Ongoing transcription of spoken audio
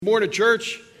Morning,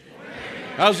 church.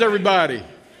 How's everybody?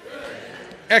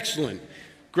 Excellent.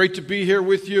 Great to be here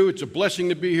with you. It's a blessing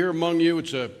to be here among you.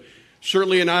 It's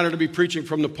certainly an honor to be preaching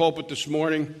from the pulpit this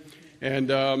morning.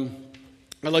 And I'd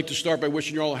like to start by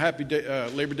wishing you all a happy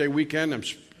Labor Day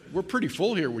weekend. We're pretty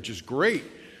full here, which is great.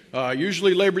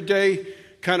 Usually Labor Day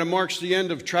kind of marks the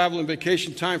end of travel and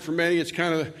vacation time for many. It's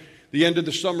kind of the end of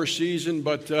the summer season,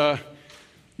 but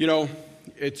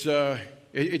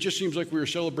It just seems like we were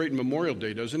celebrating Memorial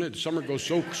Day, doesn't it? Summer goes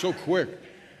so quick.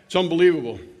 It's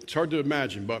unbelievable. It's hard to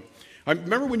imagine. But I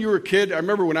remember when you were a kid. I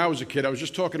remember when I was a kid. I was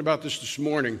just talking about this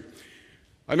morning.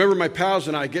 I remember my pals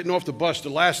and I getting off the bus the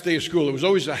last day of school. It was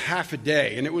always a half a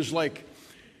day. And it was like,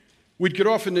 we'd get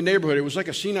off in the neighborhood. It was like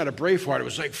a scene out of Braveheart. It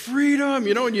was like freedom,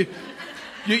 and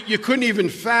you couldn't even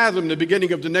fathom the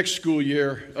beginning of the next school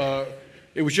year.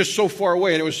 It was just so far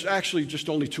away, and it was actually just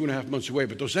only 2.5 months away.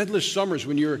 But those endless summers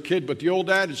when you're a kid, but the old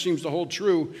adage seems to hold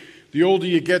true. The older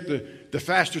you get, the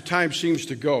faster time seems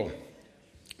to go.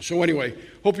 So anyway,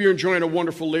 hope you're enjoying a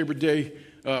wonderful Labor Day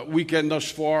weekend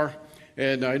thus far.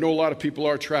 And I know a lot of people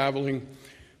are traveling.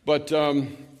 But,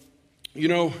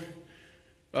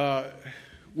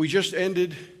 we just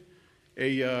ended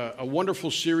a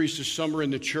wonderful series this summer in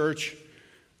the church.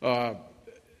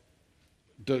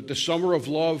 The Summer of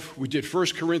Love. We did 1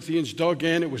 Corinthians, dug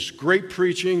in. It was great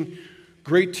preaching,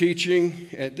 great teaching.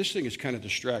 And this thing is kind of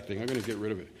distracting. I'm going to get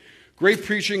rid of it. Great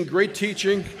preaching, great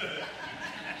teaching.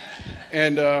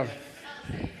 And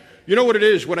you know what it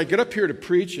is? When I get up here to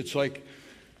preach, it's like,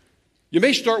 you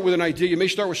may start with an idea, you may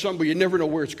start with something, but you never know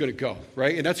where it's going to go,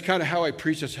 right? And that's kind of how I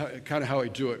preach. That's kind of how I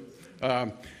do it.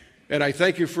 And I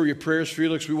thank you for your prayers,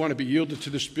 Felix. We want to be yielded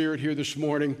to the Spirit here this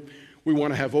morning. We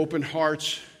want to have open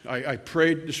hearts. I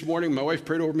prayed this morning. My wife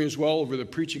prayed over me as well, over the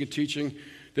preaching and teaching,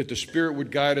 that the Spirit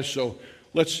would guide us. So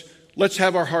let's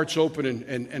have our hearts open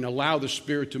and allow the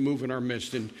Spirit to move in our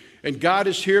midst. And God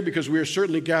is here because we are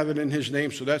certainly gathered in His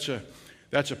name. So that's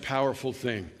a powerful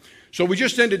thing. So we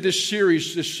just ended this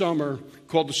series this summer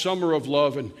called the Summer of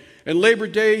Love. And Labor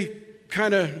Day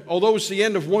kind of, although it's the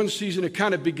end of one season, it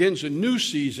kind of begins a new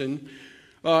season.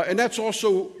 And that's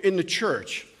also in the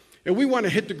church. And we want to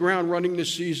hit the ground running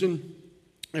this season.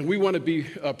 And we want to be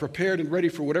prepared and ready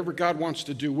for whatever God wants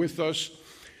to do with us.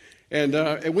 And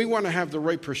we want to have the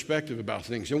right perspective about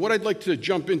things. And what I'd like to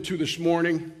jump into this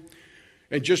morning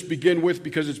and just begin with,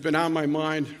 because it's been on my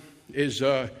mind, is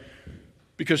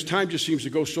because time just seems to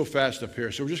go so fast up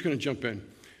here. So we're just going to jump in.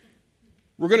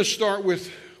 We're going to start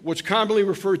with what's commonly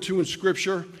referred to in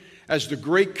Scripture as the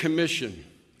Great Commission.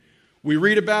 We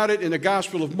read about it in the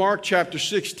Gospel of Mark, chapter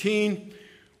 16.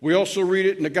 We also read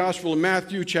it in the Gospel of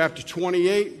Matthew, chapter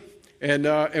 28.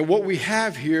 And what we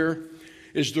have here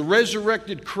is the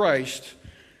resurrected Christ.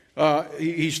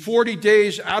 He's 40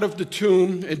 days out of the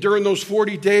tomb. And during those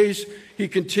 40 days, he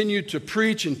continued to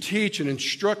preach and teach and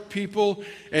instruct people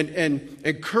and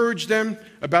encourage them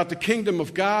about the kingdom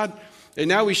of God. And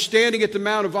now he's standing at the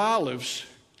Mount of Olives,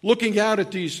 looking out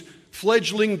at these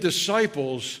fledgling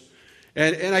disciples.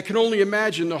 And I can only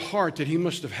imagine the heart that he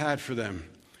must have had for them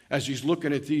as he's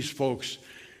looking at these folks.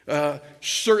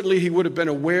 Certainly he would have been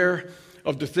aware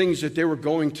of the things that they were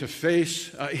going to face.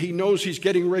 He knows he's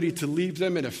getting ready to leave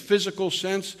them in a physical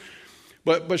sense,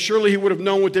 but surely he would have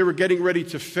known what they were getting ready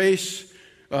to face.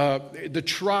 The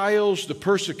trials, the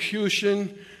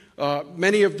persecution,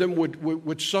 many of them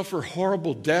would suffer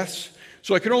horrible deaths.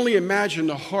 So I can only imagine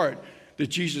the heart that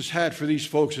Jesus had for these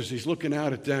folks as he's looking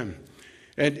out at them.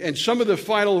 And some of the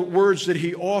final words that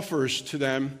he offers to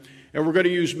them. And we're going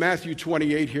to use Matthew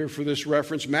 28 here for this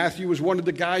reference. Matthew was one of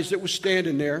the guys that was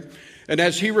standing there. And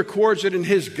as he records it in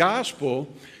his gospel,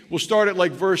 we'll start at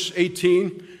like verse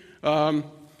 18. And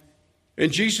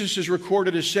Jesus is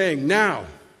recorded as saying, "Now,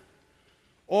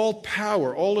 all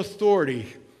power, all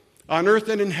authority on earth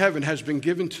and in heaven has been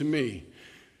given to me.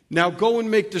 Now go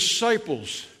and make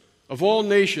disciples of all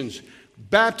nations,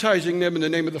 baptizing them in the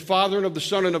name of the Father and of the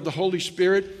Son and of the Holy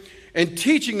Spirit, and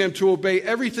teaching them to obey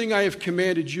everything I have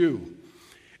commanded you.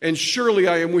 And surely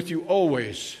I am with you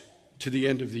always to the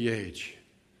end of the age."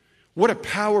 What a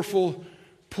powerful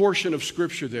portion of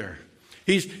Scripture there.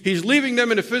 He's leaving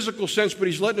them in a physical sense, but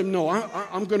he's letting them know,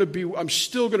 I'm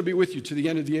still going to be with you to the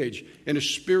end of the age in a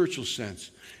spiritual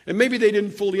sense. And maybe they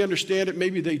didn't fully understand it,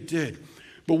 maybe they did.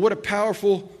 But what a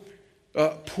powerful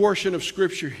portion of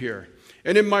Scripture here.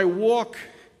 And in my walk,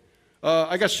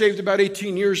 I got saved about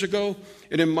 18 years ago,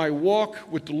 and in my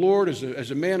walk with the Lord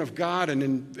as a man of God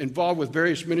and involved with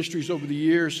various ministries over the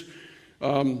years,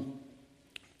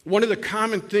 one of the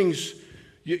common things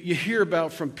you hear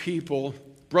about from people,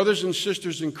 brothers and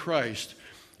sisters in Christ,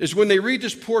 is when they read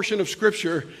this portion of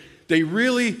Scripture, they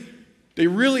really they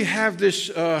really have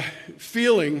this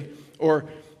feeling or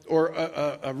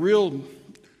a real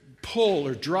pull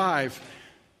or drive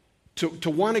to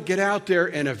want to get out there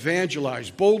and evangelize,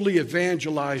 boldly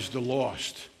evangelize the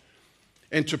lost,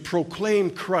 and to proclaim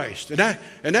Christ. And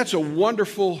that's a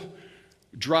wonderful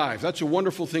drive. That's a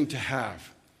wonderful thing to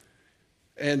have.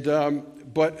 And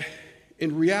but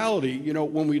in reality,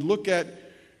 when we look at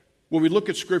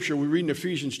Scripture, we read in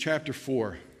Ephesians chapter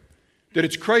 4 that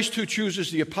it's Christ who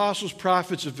chooses the apostles,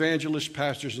 prophets, evangelists,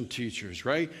 pastors, and teachers,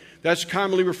 right? That's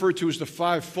commonly referred to as the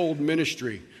fivefold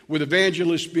ministry, with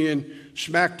evangelists being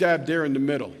smack dab there in the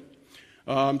middle.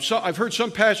 So I've heard some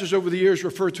pastors over the years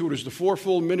refer to it as the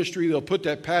fourfold ministry. They'll put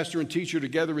that pastor and teacher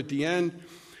together at the end.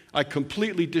 I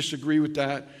completely disagree with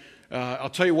that. I'll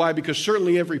tell you why, because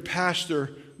certainly every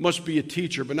pastor must be a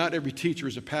teacher, but not every teacher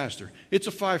is a pastor. It's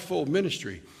a fivefold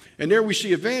ministry. And there we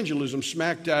see evangelism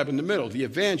smack dab in the middle, the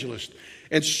evangelist.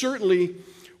 And certainly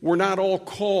we're not all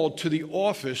called to the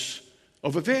office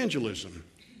of evangelism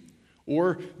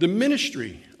or the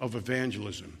ministry of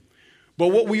evangelism. But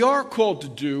what we are called to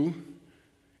do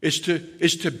is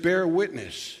to bear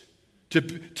witness, to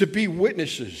be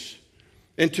witnesses,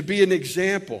 and to be an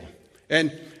example.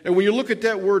 And when you look at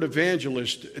that word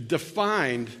evangelist,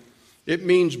 defined, it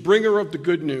means bringer of the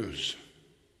good news.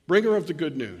 Bringer of the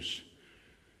good news.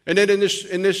 And then in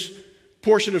this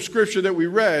portion of Scripture that we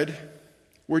read,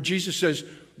 where Jesus says,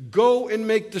 go and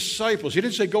make disciples. He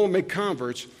didn't say go and make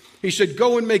converts. He said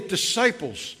go and make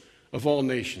disciples of all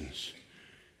nations.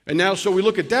 And now, so we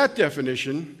look at that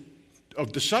definition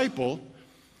of disciple,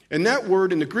 and that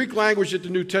word in the Greek language that the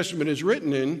New Testament is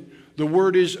written in, the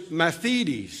word is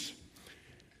mathetes.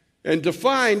 And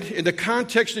defined in the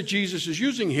context that Jesus is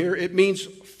using here, it means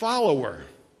follower.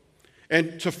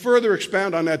 And to further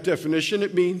expound on that definition,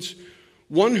 it means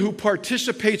one who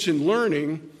participates in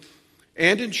learning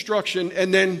and instruction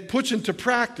and then puts into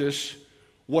practice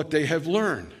what they have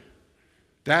learned.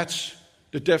 That's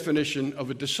the definition of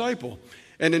a disciple.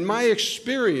 And in my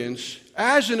experience,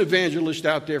 as an evangelist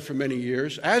out there for many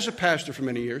years, as a pastor for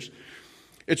many years,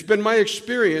 it's been my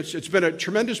experience, it's been a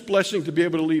tremendous blessing to be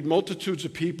able to lead multitudes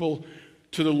of people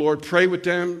to the Lord, pray with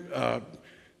them,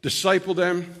 disciple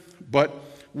them. But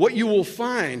what you will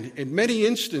find in many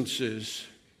instances,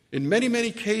 in many,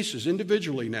 many cases,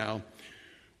 individually now,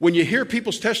 when you hear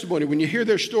people's testimony, when you hear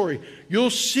their story, you'll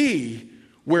see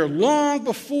where long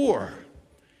before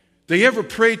they ever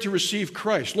prayed to receive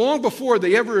Christ, long before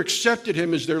they ever accepted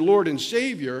Him as their Lord and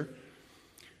Savior,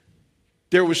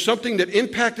 there was something that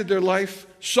impacted their life,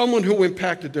 someone who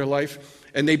impacted their life,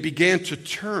 and they began to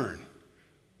turn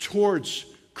towards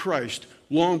Christ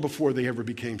long before they ever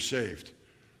became saved.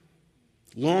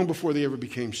 Long before they ever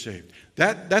became saved.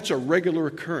 That's a regular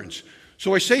occurrence.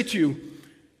 So I say to you,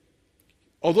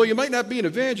 although you might not be an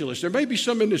evangelist, there may be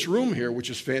some in this room here, which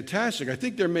is fantastic. I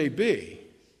think there may be.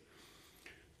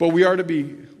 But we are to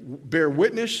bear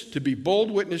witness, to be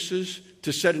bold witnesses,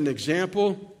 to set an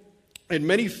example. And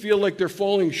many feel like they're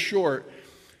falling short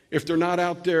if they're not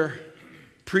out there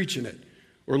preaching it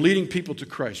or leading people to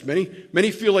Christ.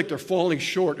 Many feel like they're falling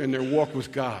short in their walk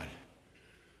with God.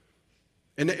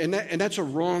 And that's a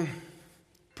wrong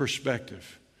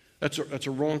perspective. That's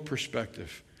a wrong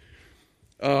perspective.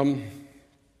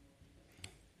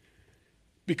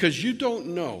 Because you don't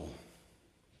know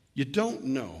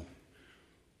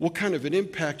what kind of an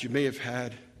impact you may have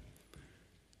had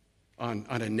on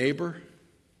a neighbor,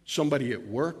 somebody at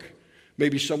work,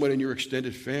 maybe someone in your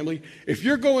extended family. If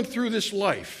you're going through this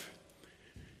life,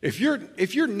 if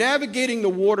you're navigating the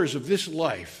waters of this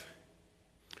life,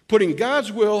 putting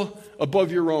God's will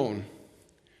above your own,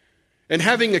 and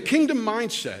having a kingdom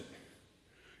mindset,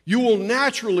 you will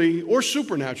naturally or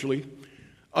supernaturally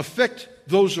affect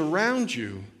those around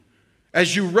you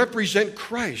as you represent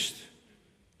Christ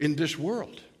in this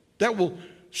world. That will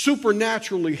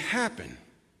supernaturally happen.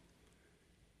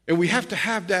 And we have to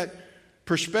have that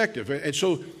perspective. And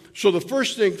so the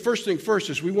first thing first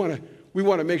is we want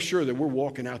to make sure that we're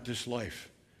walking out this life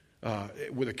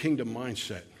with a kingdom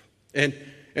mindset. And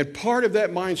part of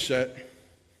that mindset,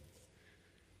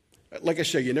 like I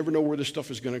say, you never know where this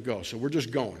stuff is going to go, so we're just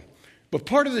going. But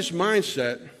part of this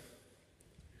mindset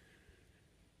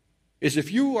is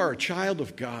if you are a child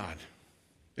of God,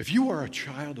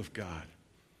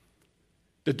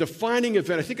 the defining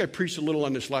event, I think I preached a little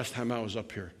on this last time I was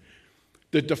up here.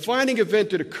 The defining event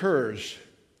that occurs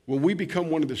when we become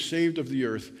one of the saved of the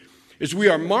earth is we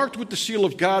are marked with the seal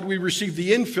of God. We receive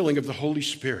the infilling of the Holy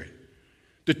Spirit.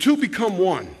 The two become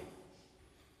one.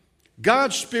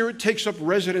 God's Spirit takes up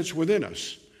residence within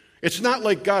us. It's not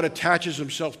like God attaches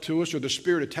Himself to us or the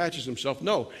Spirit attaches Himself.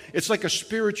 No, it's like a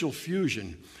spiritual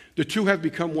fusion. The two have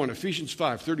become one. Ephesians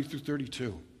 5, 30 through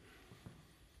 32.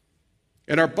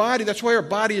 And our body, that's why our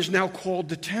body is now called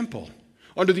the temple.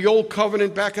 Under the Old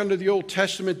Covenant, back under the Old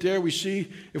Testament there, we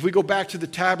see, if we go back to the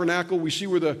tabernacle, we see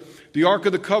where the Ark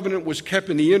of the Covenant was kept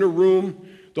in the inner room,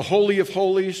 the Holy of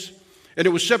Holies, and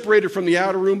it was separated from the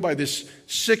outer room by this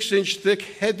 6-inch thick,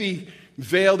 heavy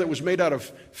veil that was made out of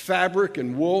fabric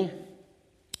and wool.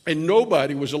 And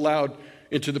nobody was allowed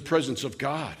into the presence of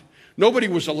God. Nobody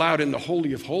was allowed in the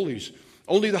Holy of Holies.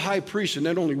 Only the high priest, and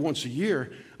then only once a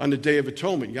year on the Day of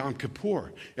Atonement, Yom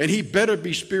Kippur. And he better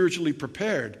be spiritually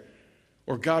prepared,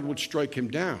 or God would strike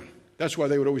him down. That's why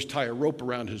they would always tie a rope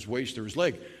around his waist or his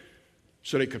leg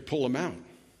so they could pull him out.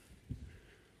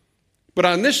 But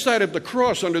on this side of the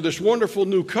cross, under this wonderful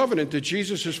new covenant that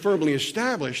Jesus has firmly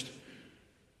established,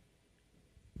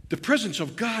 the presence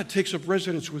of God takes up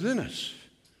residence within us.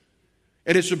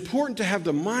 And it's important to have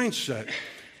the mindset,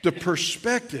 the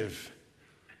perspective,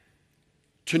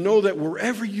 to know that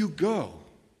wherever you go,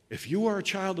 if you are a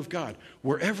child of God,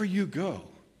 wherever you go,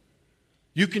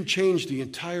 you can change the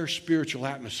entire spiritual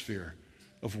atmosphere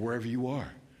of wherever you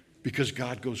are because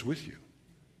God goes with you.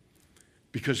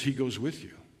 Because he goes with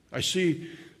you. I see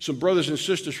some brothers and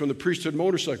sisters from the Priesthood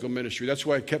Motorcycle Ministry. That's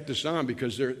why I kept this on,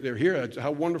 because they're here.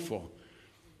 How wonderful.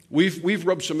 We've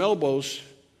rubbed some elbows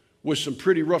with some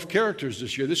pretty rough characters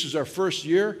this year. This is our first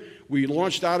year. We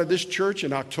launched out of this church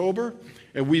in October,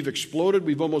 and we've exploded.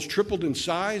 We've almost tripled in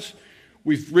size.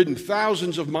 We've ridden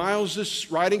thousands of miles this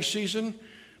riding season.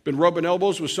 Been rubbing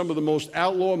elbows with some of the most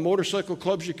outlaw motorcycle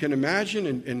clubs you can imagine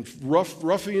and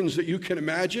ruffians that you can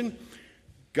imagine.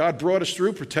 God brought us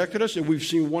through, protected us, and we've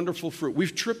seen wonderful fruit.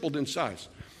 We've tripled in size.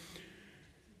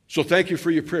 So thank you for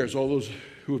your prayers, all those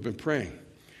who have been praying.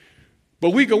 But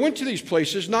we go into these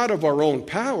places not of our own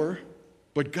power,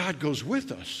 but God goes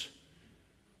with us.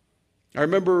 I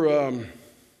remember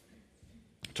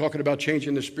talking about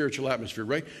changing the spiritual atmosphere,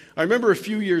 right? I remember a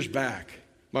few years back,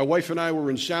 my wife and I were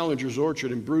in Salinger's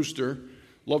Orchard in Brewster.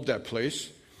 Loved that place.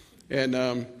 And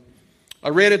I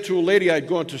ran into a lady I'd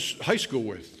gone to high school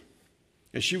with.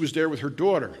 And she was there with her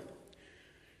daughter.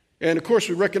 And, of course,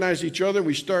 we recognized each other.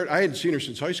 I hadn't seen her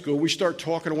since high school. We start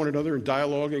talking to one another and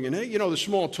dialoguing. And, hey, the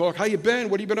small talk. How you been?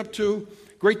 What have you been up to?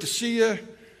 Great to see you.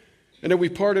 And then we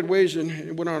parted ways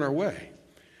and went on our way.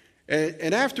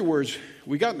 And afterwards,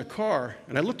 we got in the car.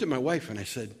 And I looked at my wife and I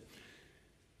said,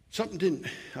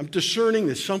 I'm discerning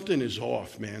that something is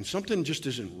off, man. Something just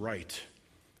isn't right.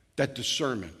 That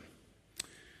discernment.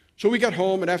 So we got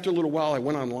home, and after a little while, I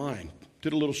went online,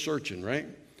 did a little searching, right?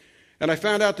 And I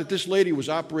found out that this lady was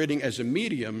operating as a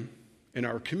medium in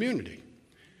our community.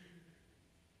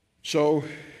 So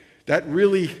that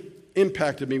really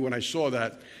impacted me when I saw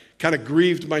that. Kind of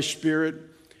grieved my spirit,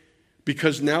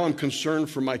 because now I'm concerned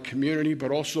for my community,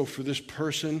 but also for this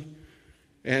person.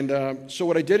 And so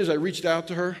what I did is I reached out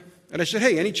to her, and I said,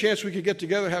 hey, any chance we could get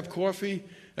together, have coffee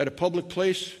at a public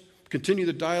place, continue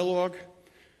the dialogue?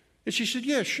 And she said,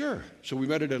 yeah, sure. So we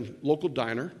met at a local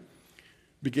diner,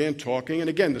 began talking, and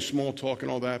again, the small talk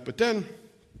and all that. But then,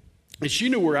 and she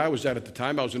knew where I was at the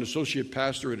time. I was an associate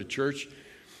pastor at a church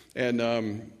and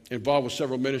involved with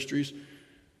several ministries.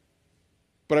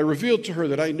 But I revealed to her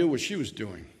that I knew what she was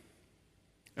doing,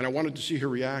 and I wanted to see her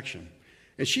reaction.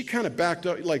 And she kind of backed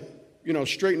up,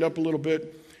 straightened up a little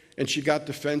bit, and she got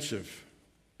defensive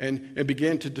and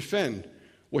began to defend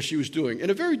what she was doing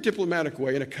in a very diplomatic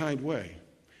way, in a kind way.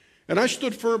 And I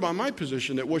stood firm on my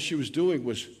position that what she was doing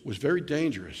was very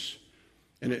dangerous,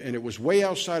 and it was way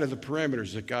outside of the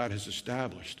parameters that God has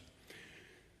established.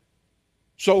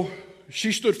 So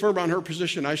she stood firm on her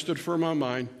position, I stood firm on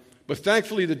mine, but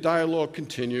thankfully the dialogue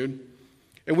continued.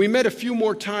 And we met a few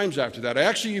more times after that. I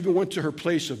actually even went to her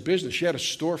place of business. She had a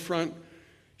storefront.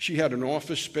 She had an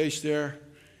office space there.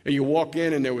 And you walk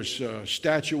in, and there was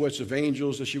statuettes of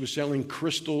angels that she was selling,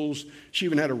 crystals. She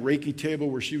even had a Reiki table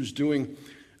where she was doing,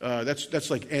 that's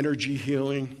like energy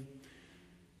healing.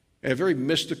 And very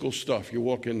mystical stuff. You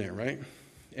walk in there, right?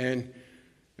 And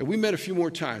we met a few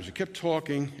more times. We kept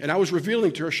talking. And I was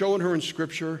revealing to her, showing her in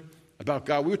Scripture about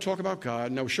God. We would talk about God.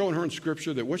 And I was showing her in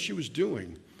Scripture that what she was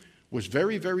doing was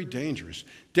very, very dangerous.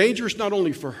 Dangerous not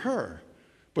only for her,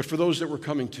 but for those that were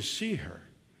coming to see her.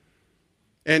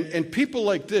 And people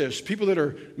like this, people that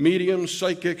are mediums,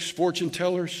 psychics, fortune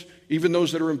tellers, even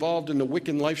those that are involved in the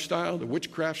Wiccan lifestyle, the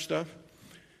witchcraft stuff,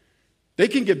 they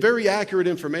can get very accurate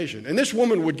information. And this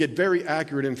woman would get very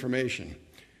accurate information.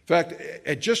 In fact,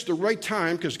 at just the right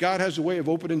time, because God has a way of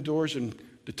opening doors and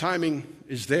the timing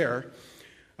is there,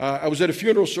 I was at a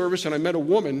funeral service and I met a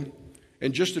woman,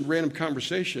 and just in random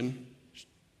conversation,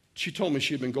 she told me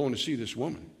she had been going to see this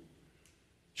woman.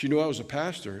 She knew I was a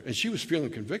pastor, and she was feeling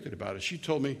convicted about it. She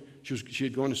told me she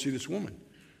had gone to see this woman.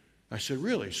 I said,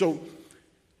 really? So,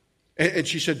 and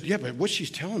she said, yeah, but what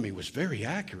she's telling me was very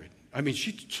accurate. I mean,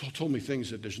 she told me things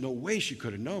that there's no way she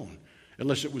could have known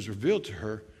unless it was revealed to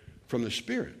her from the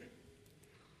Spirit.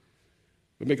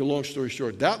 But make a long story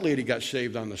short, that lady got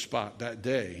saved on the spot that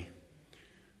day.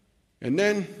 And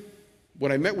then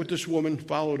when I met with this woman,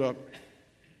 followed up,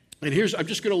 and I'm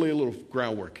just going to lay a little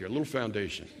groundwork here, a little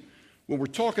foundation. When we're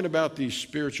talking about these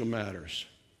spiritual matters,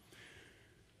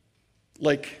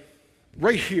 like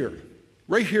right here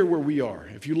where we are,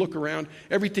 if you look around,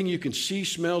 everything you can see,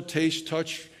 smell, taste,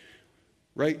 touch,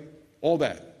 right? All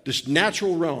that. This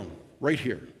natural realm right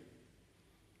here.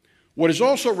 What is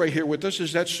also right here with us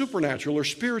is that supernatural or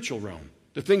spiritual realm,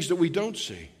 the things that we don't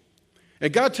see.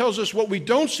 And God tells us what we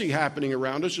don't see happening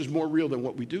around us is more real than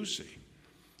what we do see.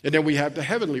 And then we have the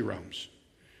heavenly realms.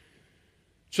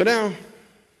 So now,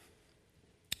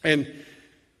 and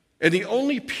the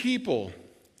only people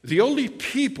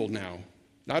now,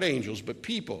 not angels, but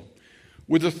people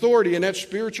with authority in that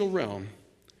spiritual realm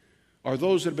are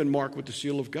those that have been marked with the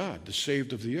seal of God, the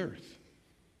saved of the earth.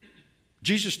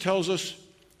 Jesus tells us,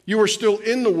 you are still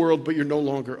in the world, but you're no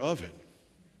longer of it.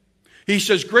 He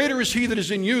says, greater is he that is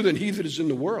in you than he that is in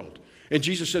the world. And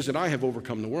Jesus says that I have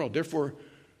overcome the world. Therefore,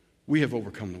 we have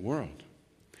overcome the world.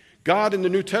 God in the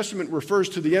New Testament refers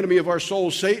to the enemy of our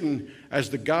souls, Satan,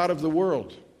 as the God of the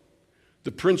world,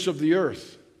 the prince of the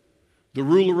earth, the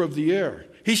ruler of the air.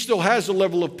 He still has a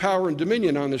level of power and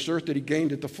dominion on this earth that he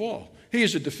gained at the fall. He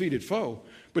is a defeated foe,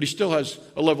 but he still has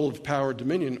a level of power and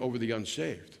dominion over the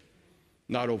unsaved,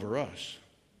 not over us.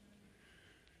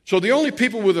 So the only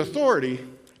people with authority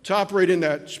to operate in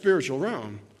that spiritual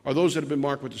realm are those that have been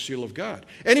marked with the seal of God.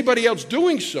 Anybody else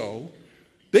doing so,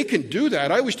 they can do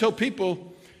that. I always tell people,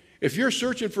 if you're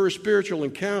searching for a spiritual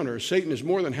encounter, Satan is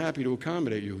more than happy to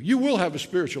accommodate you. You will have a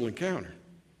spiritual encounter.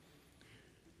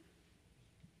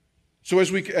 So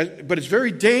but it's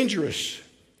very dangerous.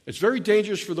 It's very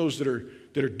dangerous for those that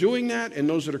are doing that and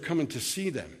those that are coming to see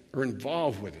them or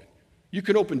involved with it. You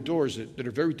can open doors that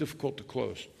are very difficult to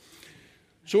close.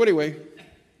 So anyway,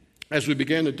 as we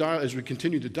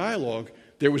continued the dialogue,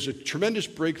 there was a tremendous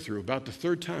breakthrough about the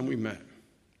third time we met.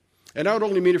 And I would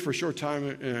only meet her for a short time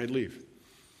and I'd leave.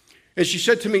 And she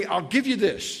said to me, I'll give you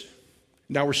this.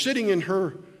 Now we're sitting in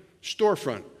her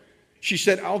storefront. She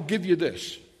said, I'll give you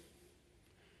this.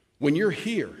 When you're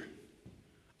here,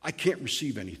 I can't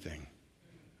receive anything.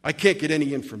 I can't get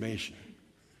any information.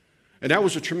 And that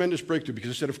was a tremendous breakthrough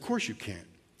because I said, of course you can't.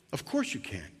 Of course you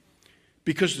can't.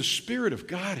 Because the Spirit of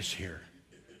God is here.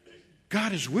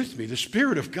 God is with me. The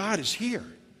Spirit of God is here.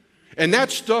 And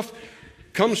that stuff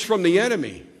comes from the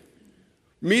enemy.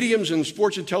 Mediums and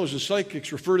fortune tellers and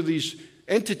psychics refer to these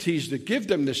entities that give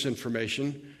them this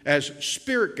information as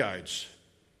spirit guides.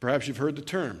 Perhaps you've heard the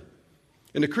term.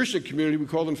 In the Christian community, we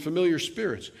call them familiar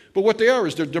spirits. But what they are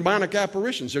is they're demonic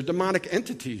apparitions. They're demonic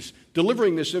entities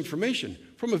delivering this information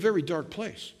from a very dark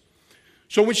place.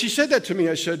 So when she said that to me,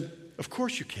 I said, of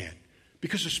course you can,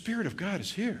 because the Spirit of God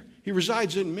is here. He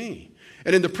resides in me.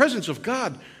 And in the presence of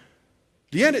God,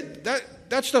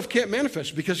 that stuff can't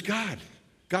manifest because God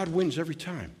wins every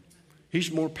time.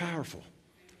 He's more powerful.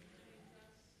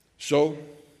 So,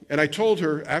 and I told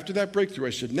her after that breakthrough,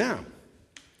 I said, now,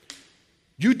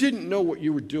 you didn't know what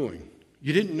you were doing.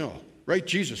 You didn't know, right?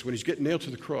 Jesus, when he's getting nailed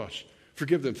to the cross,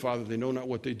 forgive them, Father, they know not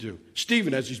what they do.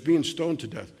 Stephen, as he's being stoned to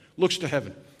death, looks to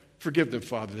heaven. Forgive them,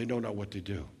 Father, they know not what they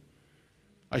do.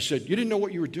 I said, you didn't know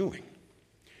what you were doing.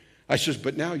 I says,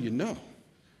 but now you know.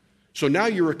 So now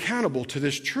you're accountable to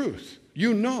this truth.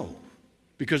 You know,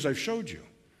 because I've showed you.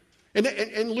 And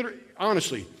literally,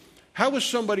 honestly, how is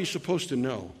somebody supposed to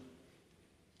know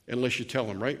unless you tell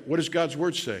them, right? What does God's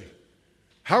word say?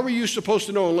 How are you supposed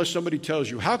to know unless somebody tells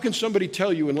you? How can somebody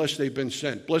tell you unless they've been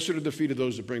sent? Blessed are the feet of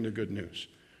those that bring the good news.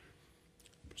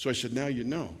 So I said, now you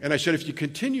know. And I said, if you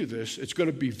continue this, it's going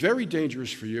to be very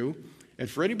dangerous for you and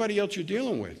for anybody else you're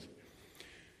dealing with.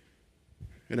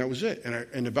 And that was it.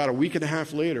 And about a week and a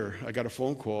half later, I got a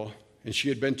phone call, and she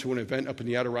had been to an event up in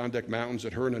the Adirondack Mountains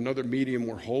that her and another medium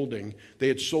were holding. They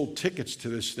had sold tickets to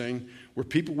this thing where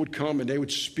people would come and they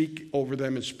would speak over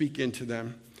them and speak into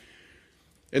them.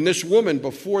 And this woman,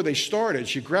 before they started,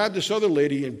 she grabbed this other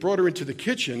lady and brought her into the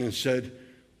kitchen and said,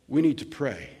 we need to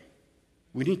pray.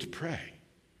 We need to pray.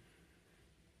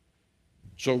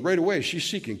 So right away, she's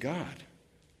seeking God.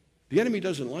 The enemy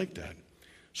doesn't like that.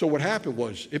 So what happened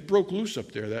was, it broke loose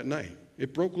up there that night.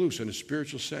 It broke loose in a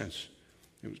spiritual sense.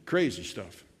 It was crazy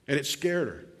stuff. And it scared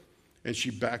her. And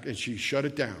she shut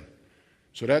it down.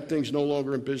 So that thing's no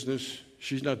longer in business.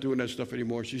 She's not doing that stuff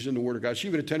anymore. She's in the Word of God. She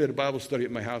even attended a Bible study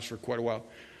at my house for quite a while.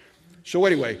 So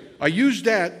anyway, I used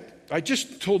that. I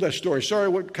just told that story. Sorry, I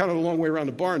went kind of a long way around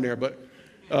the barn there, but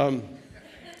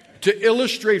to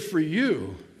illustrate for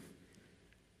you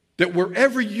that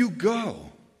wherever you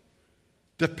go,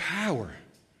 the power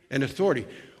and authority.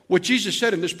 What Jesus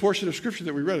said in this portion of Scripture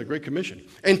that we read, the Great Commission,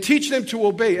 and teach them to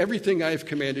obey everything I have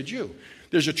commanded you.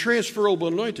 There's a transferable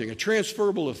anointing, a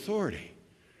transferable authority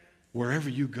wherever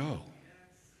you go.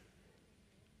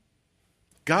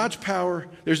 God's power,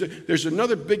 there's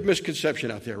another big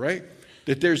misconception out there, right?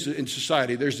 That there's in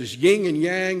society, there's this yin and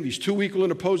yang, these two equal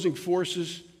and opposing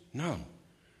forces. No.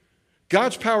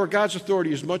 God's power, God's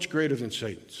authority is much greater than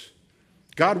Satan's.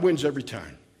 God wins every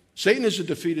time. Satan is a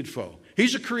defeated foe.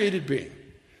 He's a created being.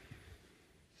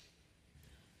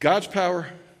 God's power,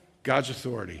 God's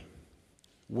authority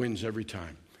wins every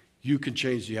time. You can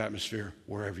change the atmosphere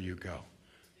wherever you go.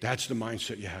 That's the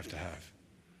mindset you have to have.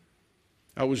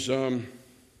 I was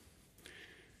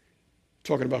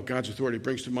talking about God's authority. It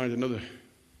brings to mind another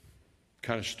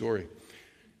kind of story.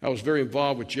 I was very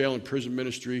involved with jail and prison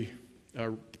ministry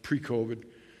pre-COVID,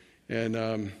 and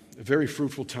a very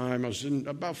fruitful time. I was in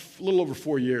about a little over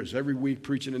 4 years, every week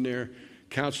preaching in there,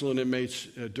 counseling inmates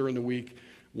during the week,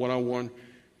 one-on-one.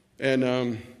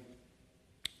 And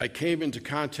I came into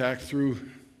contact through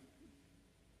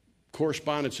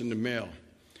correspondence in the mail.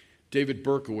 David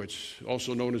Berkowitz,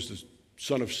 also known as the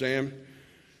son of Sam,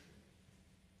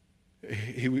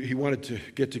 he wanted to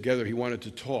get together. He wanted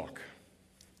to talk.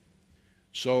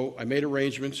 So I made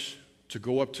arrangements to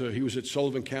go up to, he was at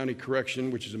Sullivan County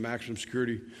Correction, which is a maximum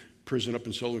security prison up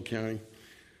in Sullivan County.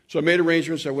 So I made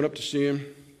arrangements. I went up to see him,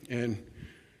 and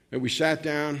we sat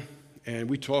down, and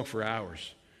we talked for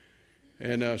hours.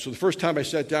 And so the first time I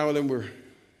sat down with him,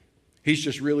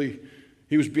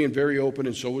 he was being very open,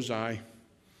 and so was I.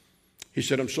 He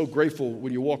said, I'm so grateful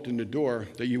when you walked in the door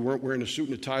that you weren't wearing a suit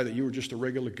and a tie, that you were just a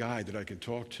regular guy that I could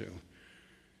talk to.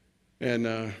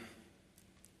 And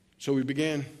so we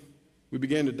began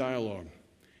the dialogue.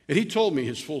 And he told me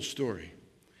his full story.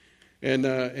 And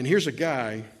here's a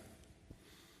guy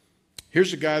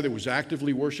that was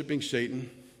actively worshiping Satan.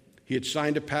 He had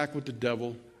signed a pact with the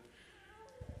devil.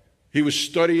 He was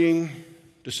studying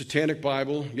the Satanic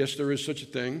Bible. Yes, there is such a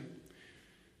thing.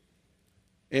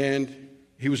 And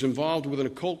he was involved with an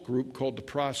occult group called The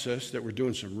Process that were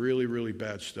doing some really, really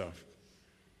bad stuff.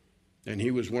 And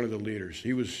he was one of the leaders.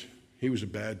 He was a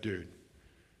bad dude.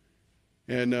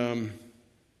 And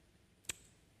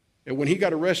when he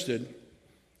got arrested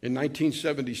in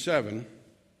 1977,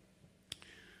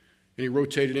 and he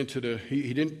rotated into the,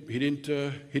 he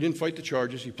didn't fight the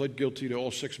charges. He pled guilty to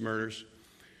all 6 murders.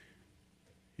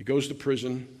 He goes to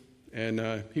prison,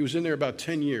 and he was in there about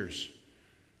 10 years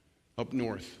up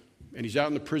north. And he's out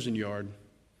in the prison yard.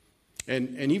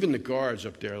 And even the guards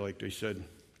up there, like they said,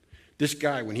 this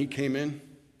guy, when he came in,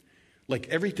 like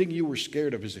everything you were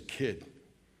scared of as a kid,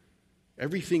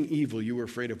 everything evil you were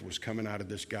afraid of was coming out of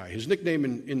this guy. His nickname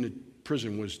in the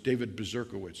prison was David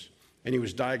Berkowitz. And he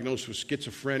was diagnosed with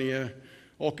schizophrenia.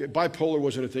 Bipolar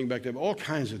wasn't a thing back then, but all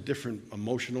kinds of different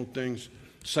emotional things,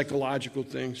 psychological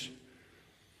things.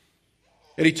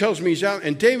 And he tells me he's out,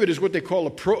 and David is what they call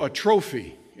a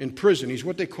trophy in prison. He's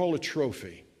what they call a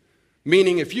trophy,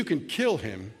 meaning if you can kill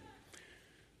him,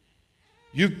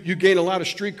 you gain a lot of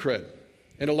street cred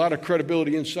and a lot of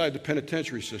credibility inside the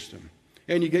penitentiary system,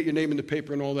 and you get your name in the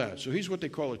paper and all that. So he's what they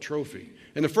call a trophy.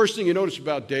 And the first thing you notice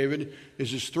about David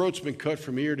is his throat's been cut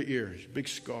from ear to ear, a big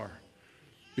scar,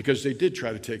 because they did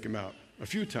try to take him out a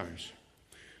few times.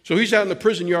 So he's out in the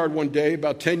prison yard one day,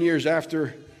 about 10 years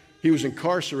after he was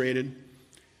incarcerated.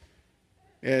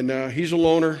 And he's a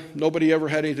loner. Nobody ever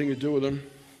had anything to do with him.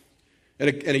 And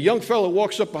a young fellow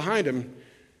walks up behind him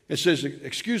and says,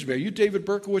 excuse me, are you David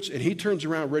Berkowitz? And he turns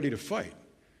around ready to fight,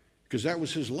 because that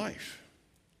was his life.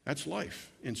 That's life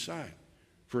inside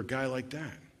for a guy like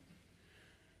that.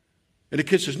 And the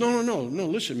kid says, no,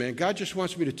 listen, man, God just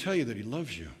wants me to tell you that he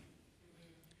loves you.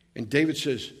 And David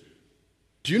says,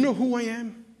 do you know who I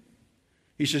am?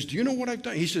 He says, do you know what I've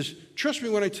done? He says, trust me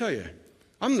when I tell you,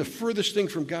 I'm the furthest thing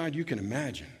from God you can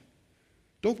imagine.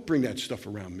 Don't bring that stuff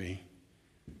around me.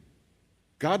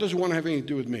 God doesn't want to have anything to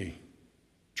do with me.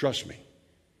 Trust me. And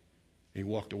he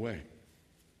walked away.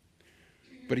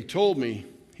 But he told me,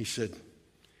 he said,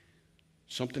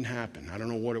 something happened. I don't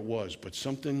know what it was, but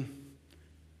something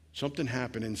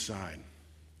happened inside.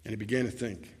 And he began to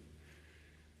think.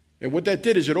 And what that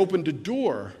did is it opened the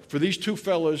door for these two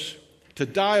fellas to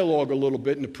dialogue a little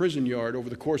bit in the prison yard over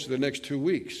the course of the next 2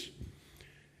 weeks.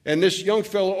 And this young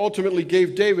fellow ultimately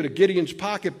gave David a Gideon's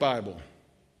Pocket Bible.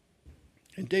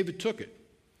 And David took it.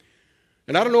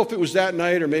 And I don't know if it was that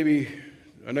night or maybe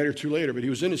a night or two later, but he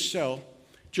was in his cell,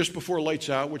 just before lights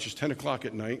out, which is 10 o'clock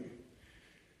at night.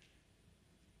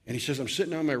 And he says, I'm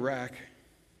sitting on my rack,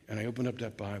 and I opened up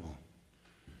that Bible.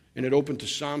 And it opened to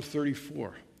Psalm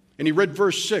 34. And he read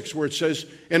verse 6, where it says,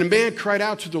 and a man cried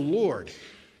out to the Lord,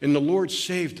 and the Lord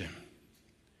saved him.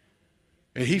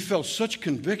 And he felt such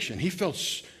conviction. He felt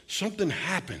something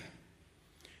happen.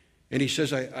 And he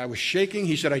says, I was shaking.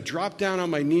 He said, I dropped down on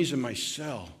my knees in my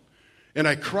cell, and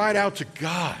I cried out to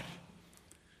God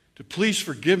to please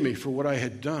forgive me for what I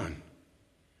had done.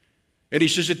 And he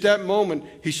says, at that moment,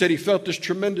 he said he felt this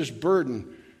tremendous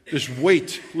burden, this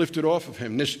weight lifted off of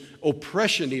him. This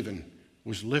oppression even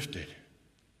was lifted.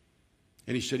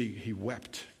 And he said he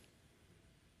wept.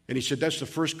 And he said that's the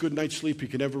first good night's sleep he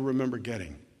could ever remember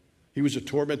getting. He was a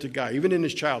tormented guy, even in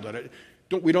his childhood.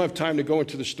 We don't have time to go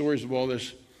into the stories of all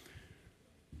this.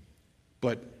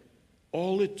 But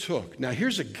all it took. Now,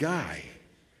 here's a guy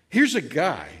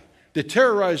that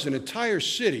terrorized an entire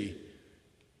city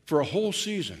for a whole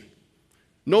season,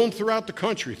 known throughout the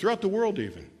country, throughout the world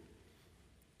even.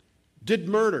 Did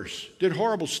murders, did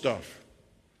horrible stuff,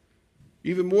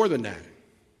 even more than that.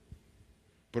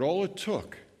 But all it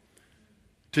took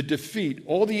to defeat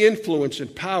all the influence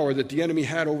and power that the enemy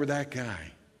had over that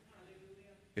guy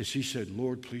is he said,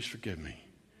 Lord, please forgive me.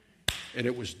 And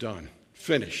it was done,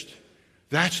 finished.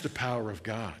 That's the power of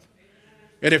God.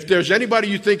 And if there's anybody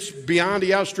you think's beyond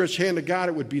the outstretched hand of God,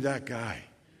 it would be that guy.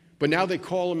 But now they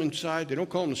call him inside. They don't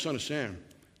call him the Son of Sam.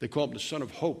 They call him the Son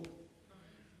of Hope.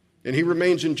 And he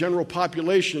remains in general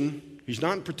population. He's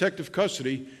not in protective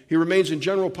custody. He remains in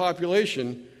general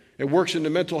population and works in the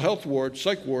mental health ward,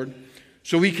 psych ward,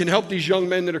 so he can help these young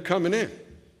men that are coming in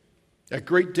at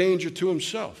great danger to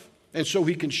himself. And so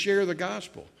he can share the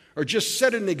gospel or just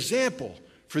set an example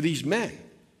for these men.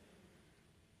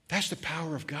 That's the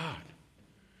power of God.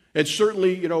 And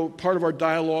certainly, part of our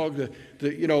dialogue,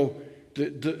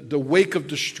 the wake of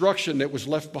destruction that was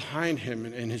left behind him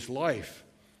in his life.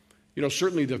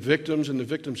 Certainly the victims and the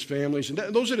victims' families. And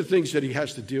those are the things that he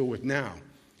has to deal with now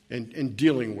and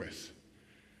dealing with.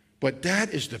 But that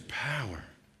is the power.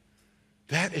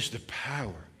 That is the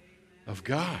power of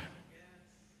God.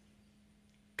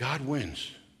 God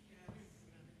wins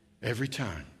every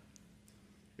time.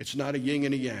 It's not a yin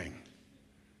and a yang.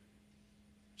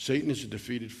 Satan is a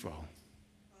defeated foe.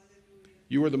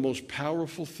 You are the most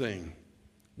powerful thing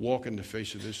walking the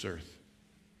face of this earth.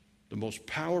 The most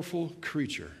powerful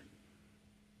creature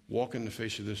walking the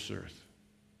face of this earth.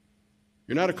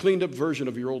 You're not a cleaned up version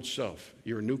of your old self.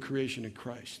 You're a new creation in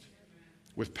Christ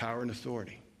with power and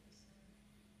authority.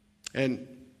 And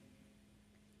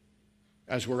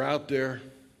as we're out there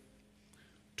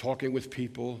talking with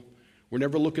people, we're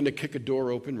never looking to kick a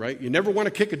door open, right? You never want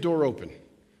to kick a door open.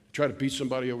 Try to beat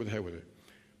somebody over the head with it.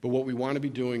 But what we want to be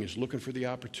doing is looking for the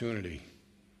opportunity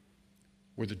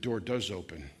where the door does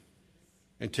open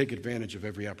and take advantage of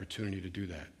every opportunity to do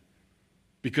that.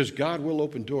 Because God will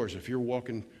open doors if you're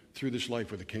walking through this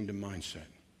life with a kingdom mindset.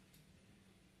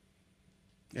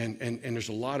 And there's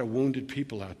a lot of wounded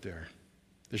people out there.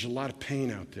 There's a lot of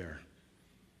pain out there.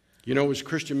 As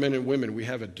Christian men and women, we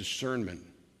have a discernment,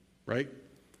 right?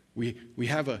 We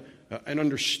have an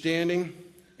understanding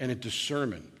and a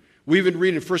discernment. We even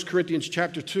read in 1 Corinthians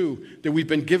chapter 2 that we've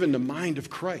been given the mind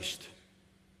of Christ.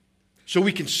 So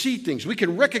we can see things. We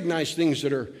can recognize things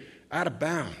that are out of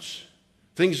bounds,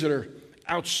 things that are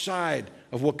outside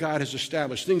of what God has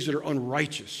established, things that are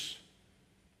unrighteous.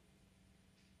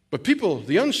 But people,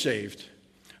 the unsaved,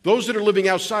 those that are living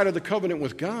outside of the covenant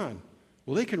with God,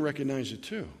 well, they can recognize it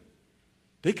too.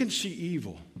 They can see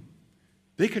evil.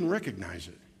 They can recognize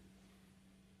it.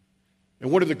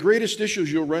 And one of the greatest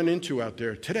issues you'll run into out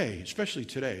there today, especially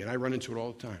today, and I run into it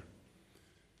all the time,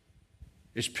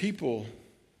 is people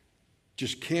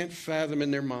just can't fathom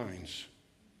in their minds,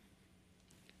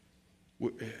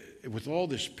 with all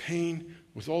this pain,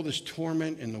 with all this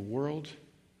torment in the world,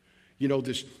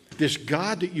 this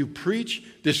God that you preach,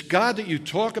 this God that you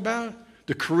talk about,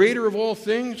 the creator of all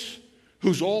things,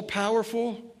 who's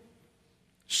all-powerful,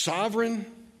 sovereign,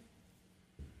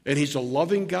 and he's a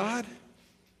loving God?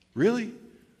 Really?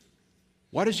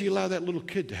 Why does he allow that little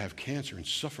kid to have cancer and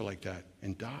suffer like that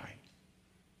and die?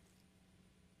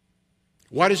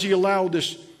 Why does he allow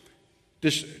this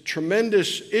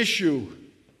tremendous issue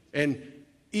and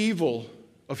evil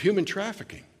of human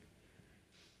trafficking?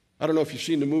 I don't know if you've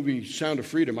seen the movie Sound of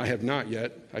Freedom. I have not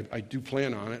yet. I do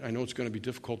plan on it. I know it's going to be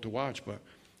difficult to watch, but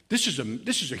this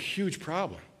is a huge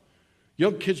problem.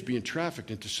 Young kids being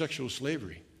trafficked into sexual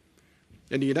slavery.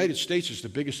 And the United States is the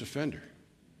biggest offender.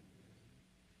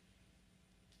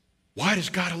 Why does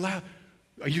God allow?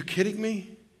 Are you kidding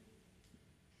me?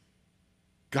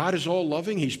 God is all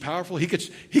loving. He's powerful. He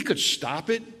could stop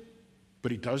it,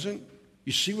 but he doesn't.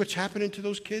 You see what's happening to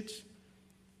those kids?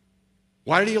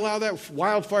 Why did he allow that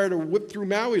wildfire to whip through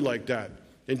Maui like that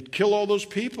and kill all those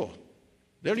people?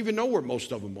 They don't even know where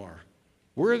most of them are.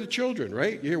 Where are the children,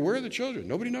 right? Yeah, where are the children?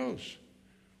 Nobody knows.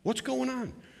 What's going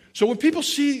on? So when people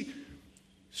see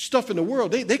stuff in the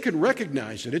world, they can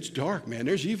recognize that it's dark, man.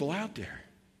 There's evil out there.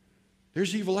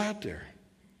 There's evil out there.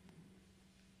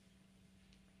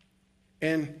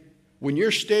 And when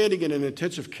you're standing in an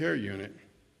intensive care unit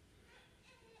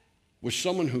with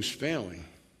someone who's failing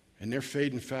and they're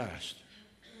fading fast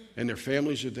and their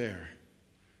families are there,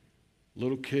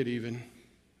 little kid even,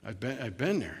 I've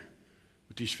been there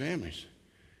with these families.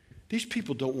 These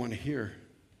people don't want to hear,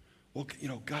 well,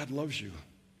 God loves you.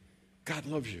 God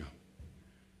loves you.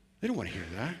 They don't want to hear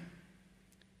that.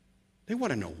 They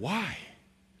want to know why.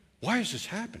 Why is this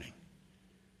happening?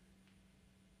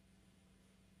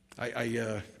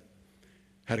 I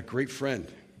had a great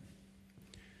friend.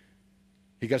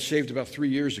 He got saved about 3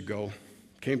 years ago,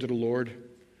 came to the Lord.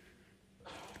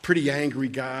 Pretty angry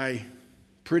guy,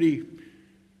 pretty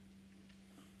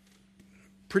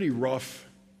rough,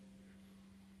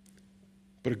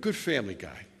 but a good family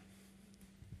guy.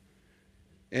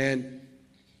 And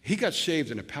he got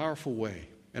saved in a powerful way.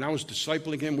 And I was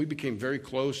discipling him. We became very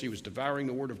close. He was devouring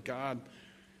the Word of God.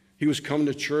 He was coming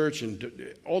to church,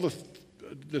 and all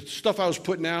the stuff I was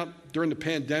putting out during the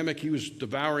pandemic, he was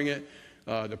devouring it.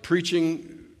 The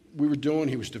preaching we were doing,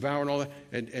 he was devouring all that,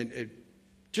 and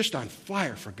just on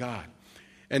fire for God.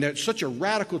 And it's such a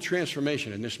radical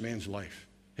transformation in this man's life.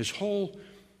 His whole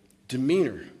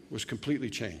demeanor was completely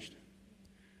changed.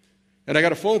 And I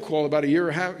got a phone call about a year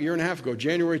and a half ago,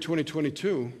 January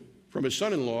 2022, from his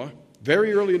son-in-law,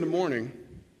 very early in the morning,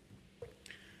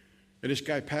 and this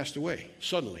guy passed away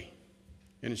suddenly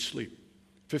in his sleep,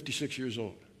 56 years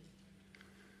old.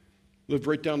 Lived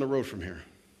right down the road from here.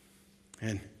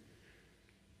 And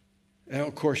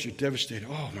of course, you're devastated.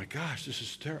 Oh, my gosh, this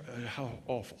is how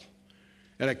awful.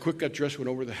 And I quick got dressed, went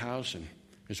over to the house, and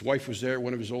his wife was there.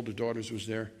 One of his older daughters was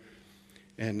there.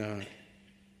 And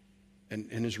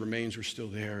his remains were still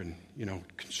there, and,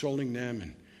 consoling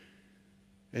them,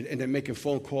 and then making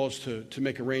phone calls to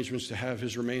make arrangements to have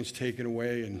his remains taken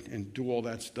away and do all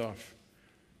that stuff.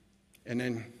 And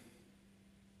then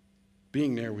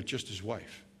being there with just his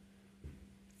wife.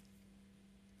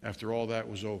 After all that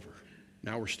was over,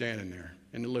 now we're standing there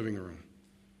in the living room,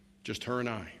 just her and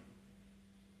I.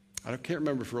 I can't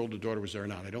remember if her older daughter was there or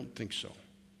not. I don't think so.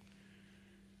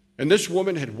 And this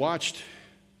woman had watched,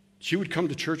 she would come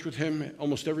to church with him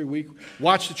almost every week,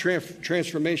 watch the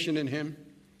transformation in him.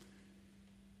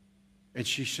 And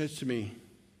she says to me,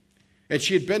 and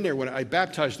she had been there when I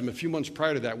baptized him a few months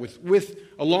prior to that,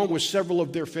 along with several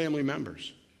of their family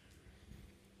members.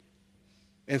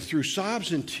 And through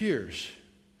sobs and tears,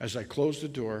 as I closed the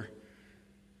door,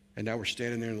 and now we're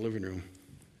standing there in the living room,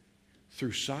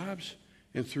 through sobs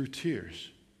and through tears,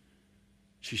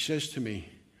 she says to me,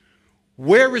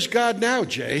 "Where is God now,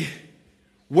 Jay?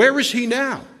 Where is he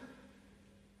now?"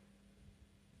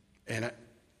 And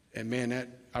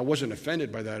man, I wasn't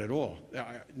offended by that at all.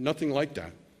 Nothing like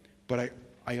that. But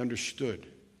I understood.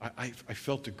 I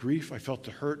felt the grief. I felt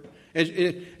the hurt.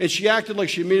 And she acted like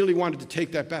she immediately wanted to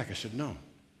take that back. I said, no,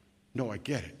 I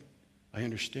get it. I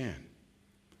understand.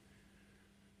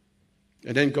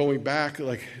 And then going back,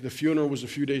 like the funeral was a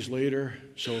few days later.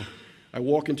 So I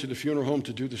walk into the funeral home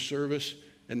to do the service,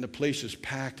 and the place is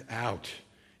packed out.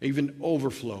 Even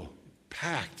overflow,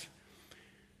 packed.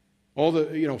 All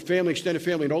the family, extended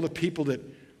family, and all the people that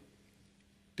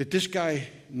this guy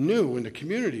knew in the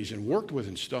communities and worked with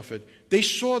and stuff, they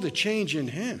saw the change in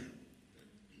him.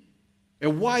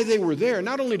 And why they were there,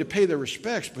 not only to pay their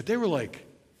respects, but they were like,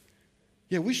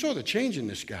 yeah, we saw the change in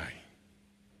this guy.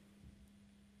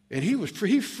 And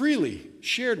he freely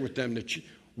shared with them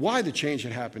why the change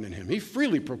had happened in him. He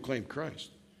freely proclaimed Christ.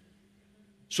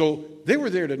 So they were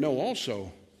there to know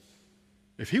also,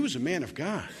 if he was a man of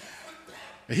God,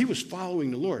 and he was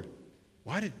following the Lord,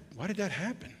 why did that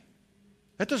happen?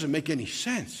 That doesn't make any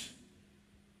sense.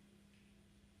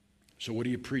 So what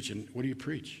do you preach? And what do you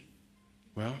preach?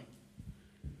 Well,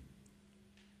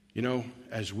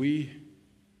 as we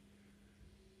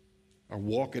are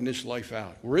walking this life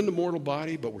out, we're in the mortal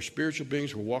body, but we're spiritual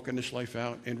beings. We're walking this life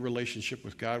out in relationship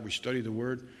with God. We study the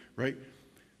Word, right?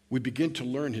 We begin to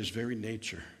learn His very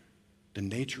nature, the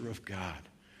nature of God.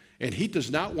 And He does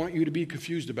not want you to be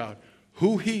confused about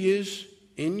who He is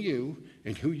in you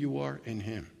and who you are in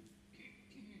Him.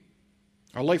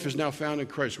 Our life is now found in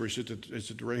Christ, where He sits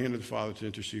at the right hand of the Father to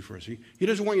intercede for us. He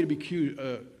doesn't want you to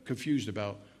be confused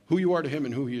about who you are to Him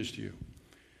and who He is to you.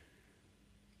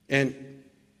 And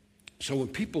so when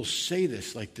people say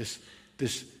this, like this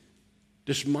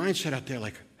mindset out there,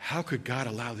 like, how could God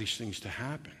allow these things to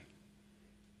happen?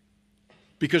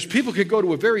 Because people can go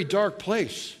to a very dark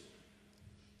place.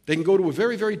 They can go to a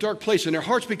very, very dark place, and their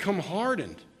hearts become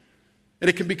hardened. And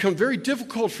it can become very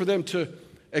difficult for them to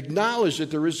acknowledge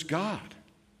that there is God.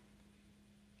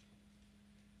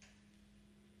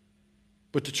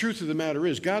 But the truth of the matter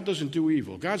is, God doesn't do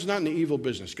evil. God's not in the evil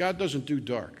business. God doesn't do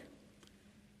dark.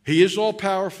 He is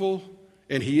all-powerful,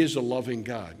 and He is a loving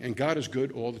God. And God is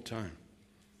good all the time.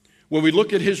 When we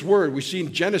look at His Word, we see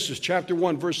in Genesis chapter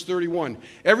 1, verse 31,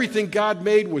 everything God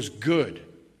made was good.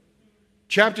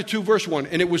 Chapter 2, verse 1,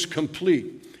 and it was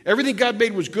complete. Everything God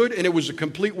made was good, and it was a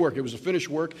complete work. It was a finished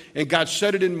work, and God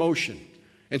set it in motion.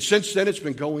 And since then, it's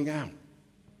been going out.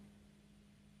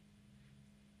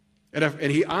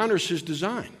 And He honors His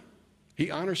design.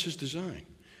 He honors His design.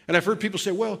 And I've heard people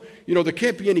say, well, there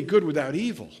can't be any good without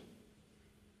evil.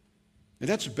 And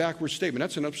that's a backward statement.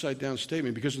 That's an upside-down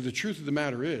statement, because the truth of the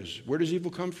matter is, where does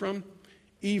evil come from?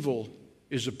 Evil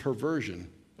is a perversion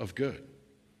of good.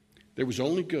 There was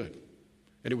only good,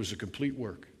 and it was a complete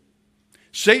work.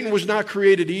 Satan was not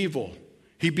created evil.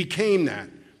 He became that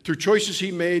through choices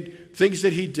he made, things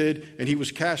that he did, and he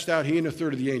was cast out, he and a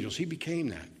third of the angels. He became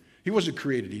that. He wasn't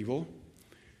created evil.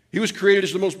 He was created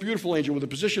as the most beautiful angel with a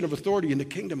position of authority in the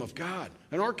kingdom of God,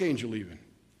 an archangel even.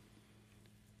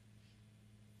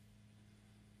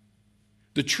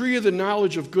 The tree of the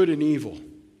knowledge of good and evil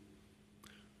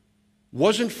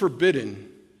wasn't forbidden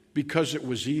because it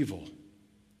was evil.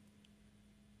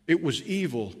 It was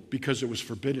evil because it was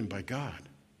forbidden by God.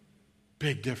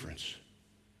 Big difference.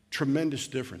 Tremendous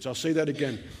difference. I'll say that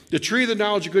again. The tree of the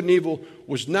knowledge of good and evil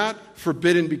was not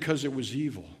forbidden because it was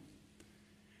evil.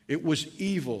 It was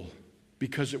evil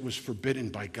because it was forbidden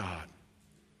by God.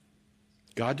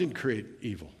 God didn't create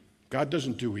evil. God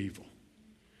doesn't do evil.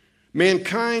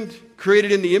 Mankind,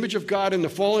 created in the image of God in the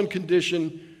fallen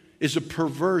condition, is a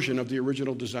perversion of the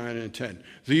original design and intent.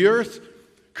 The earth,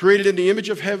 created in the image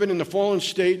of heaven in the fallen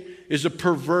state, is a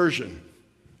perversion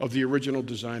of the original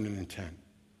design and intent.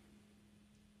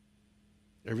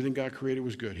 Everything God created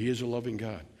was good. He is a loving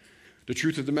God. The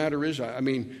truth of the matter is,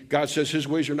 God says His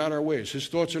ways are not our ways. His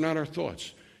thoughts are not our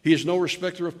thoughts. He is no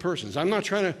respecter of persons. I'm not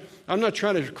trying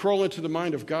to crawl into the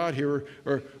mind of God here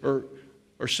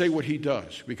or say what He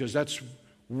does, because that's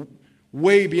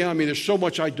way beyond me. There's so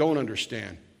much I don't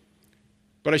understand.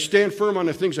 But I stand firm on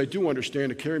the things I do understand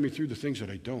to carry me through the things that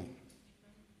I don't.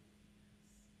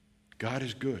 God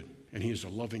is good, and He is a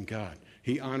loving God.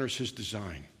 He honors His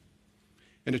design.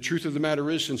 And the truth of the matter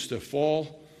is, since the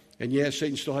fall, and yes,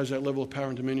 Satan still has that level of power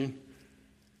and dominion,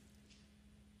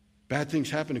 bad things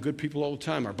happen to good people all the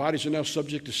time. Our bodies are now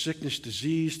subject to sickness,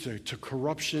 disease, to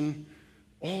corruption,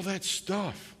 all that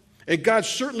stuff. And God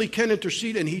certainly can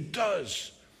intercede, and He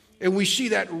does. And we see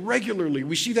that regularly.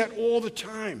 We see that all the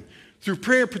time. Through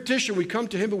prayer and petition, we come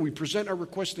to Him and we present our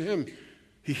request to Him.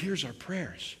 He hears our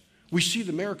prayers. We see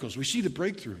the miracles. We see the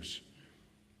breakthroughs.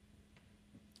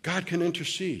 God can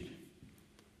intercede.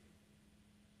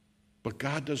 But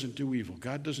God doesn't do evil.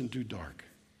 God doesn't do dark.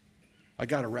 I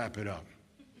got to wrap it up.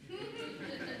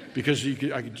 Because you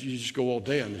just go all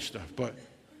day on this stuff. But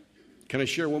can I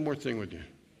share one more thing with you?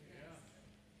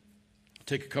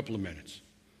 Take a couple of minutes.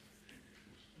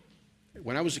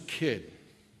 When I was a kid,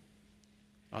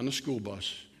 on the school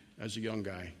bus, as a young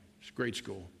guy, it's grade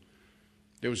school,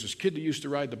 there was this kid that used to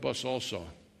ride the bus also.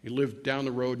 He lived down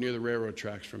the road near the railroad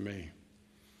tracks from me.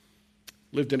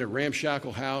 Lived in a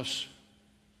ramshackle house.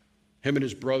 Him and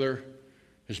his brother,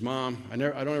 his mom. I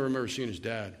don't ever remember seeing his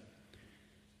dad.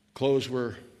 Clothes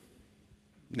were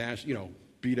nasty,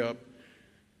 beat up.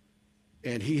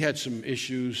 And he had some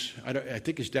issues. I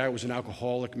think his dad was an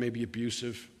alcoholic, maybe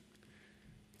abusive.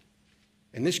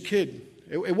 And this kid,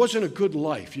 it wasn't a good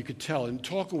life, you could tell. And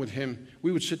talking with him,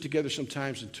 we would sit together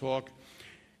sometimes and talk.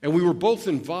 And we were both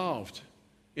involved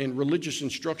in religious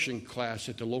instruction class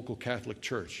at the local Catholic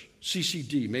church.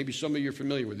 CCD, maybe some of you are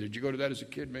familiar with it. Did you go to that as a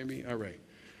kid, maybe? All right.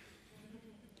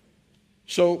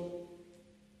 So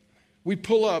we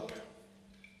pull up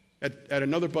at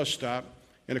another bus stop,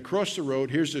 and across the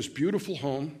road, here's this beautiful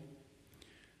home,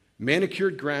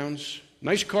 manicured grounds,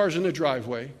 nice cars in the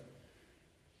driveway.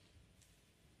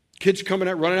 Kids coming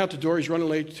out, running out the door. He's running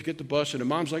late to get the bus, and the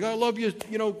mom's like, "I love you,"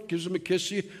 gives him a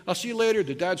kiss. I'll see you later.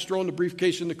 The dad's throwing the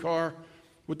briefcase in the car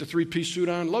with the three-piece suit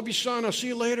on. "Love you, son. I'll see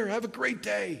you later. Have a great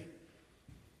day."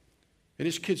 And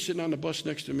this kid's sitting on the bus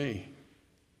next to me.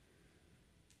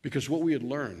 Because what we had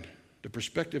learned, the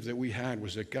perspective that we had,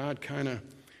 was that God kind of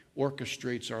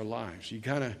orchestrates our lives. He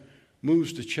kind of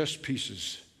moves the chess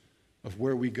pieces of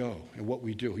where we go and what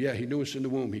we do. Yeah, he knew us in the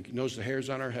womb. He knows the hairs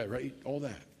on our head, right? All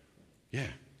that. Yeah.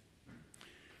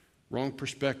 Wrong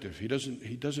perspective. He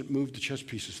doesn't move the chess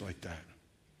pieces like that.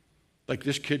 Like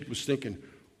this kid was thinking,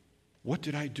 what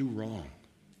did I do wrong?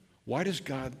 Why does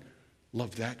God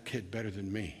love that kid better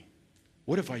than me?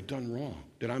 What have I done wrong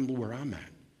that I'm where I'm at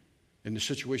in the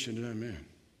situation that I'm in?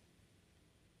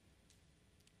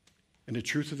 And the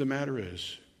truth of the matter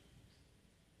is,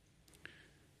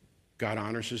 God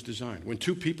honors his design. When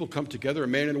two people come together, a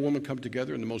man and a woman come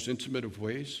together in the most intimate of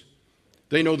ways,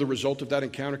 they know the result of that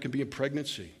encounter can be a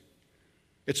pregnancy.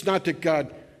 It's not that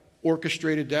God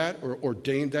orchestrated that or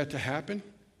ordained that to happen,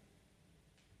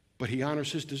 but he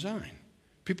honors his design.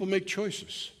 People make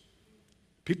choices.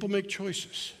 People make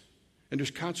choices, and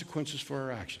there's consequences for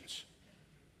our actions.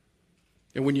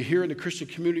 And when you hear in the Christian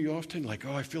community often, like,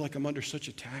 oh, I feel like I'm under such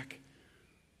attack.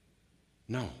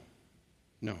 No.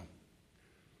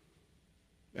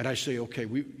 And I say, okay,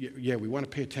 we want to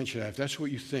pay attention to that. If that's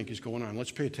what you think is going on,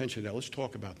 let's pay attention to that. Let's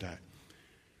talk about that.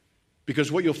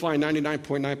 Because what you'll find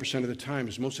 99.9% of the time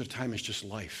is most of the time it's just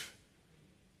life.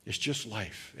 It's just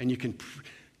life. And you can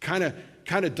kind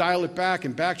of dial it back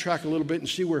and backtrack a little bit and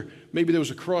see where maybe there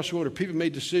was a crossroad or people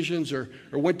made decisions or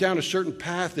went down a certain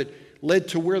path that led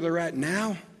to where they're at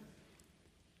now.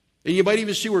 And you might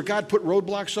even see where God put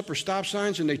roadblocks up or stop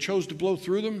signs and they chose to blow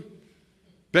through them.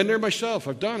 Been there myself.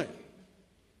 I've done it.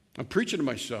 I'm preaching to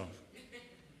myself.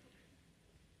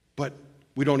 But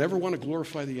we don't ever want to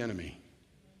glorify the enemy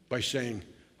by saying,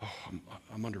 oh,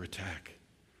 I'm under attack.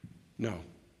 No,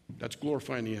 that's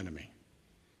glorifying the enemy.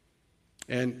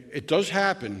 And it does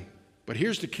happen, but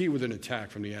here's the key with an attack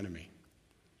from the enemy.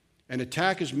 An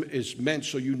attack is meant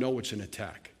so you know it's an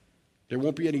attack. There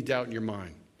won't be any doubt in your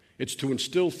mind. It's to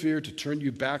instill fear, to turn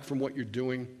you back from what you're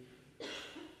doing.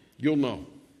 You'll know.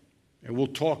 And we'll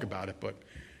talk about it, but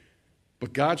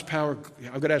God's power,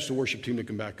 I'm going to ask the worship team to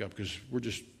come back up because we're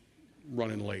just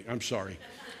running late. I'm sorry.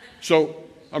 So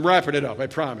I'm wrapping it up, I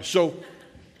promise. So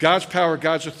God's power,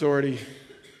 God's authority,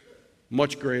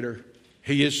 much greater.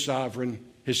 He is sovereign.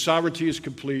 His sovereignty is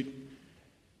complete.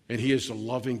 And he is a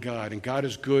loving God. And God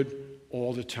is good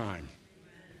all the time.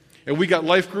 And we got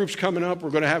life groups coming up.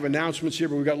 We're going to have announcements here,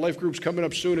 but we've got life groups coming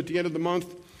up soon at the end of the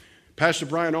month. Pastor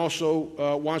Brian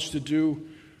also wants to do,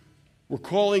 we're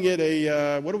calling it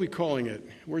a, what are we calling it?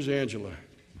 Where's Angela?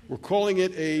 We're calling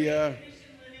it a,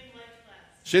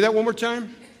 say that one more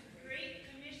time.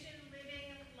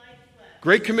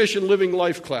 Great Commission Living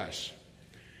Life class.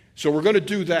 So we're going to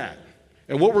do that.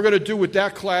 And what we're going to do with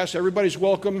that class, everybody's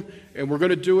welcome, and we're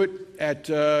going to do it at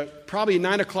probably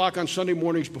 9 o'clock on Sunday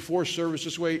mornings before service.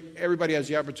 This way everybody has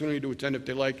the opportunity to attend if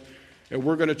they like. And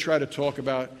we're going to try to talk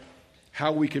about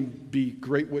how we can be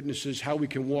great witnesses, how we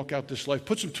can walk out this life,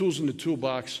 put some tools in the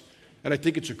toolbox. And I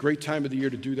think it's a great time of the year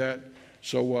to do that.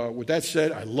 So with that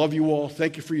said, I love you all.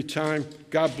 Thank you for your time.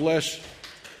 God bless.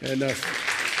 And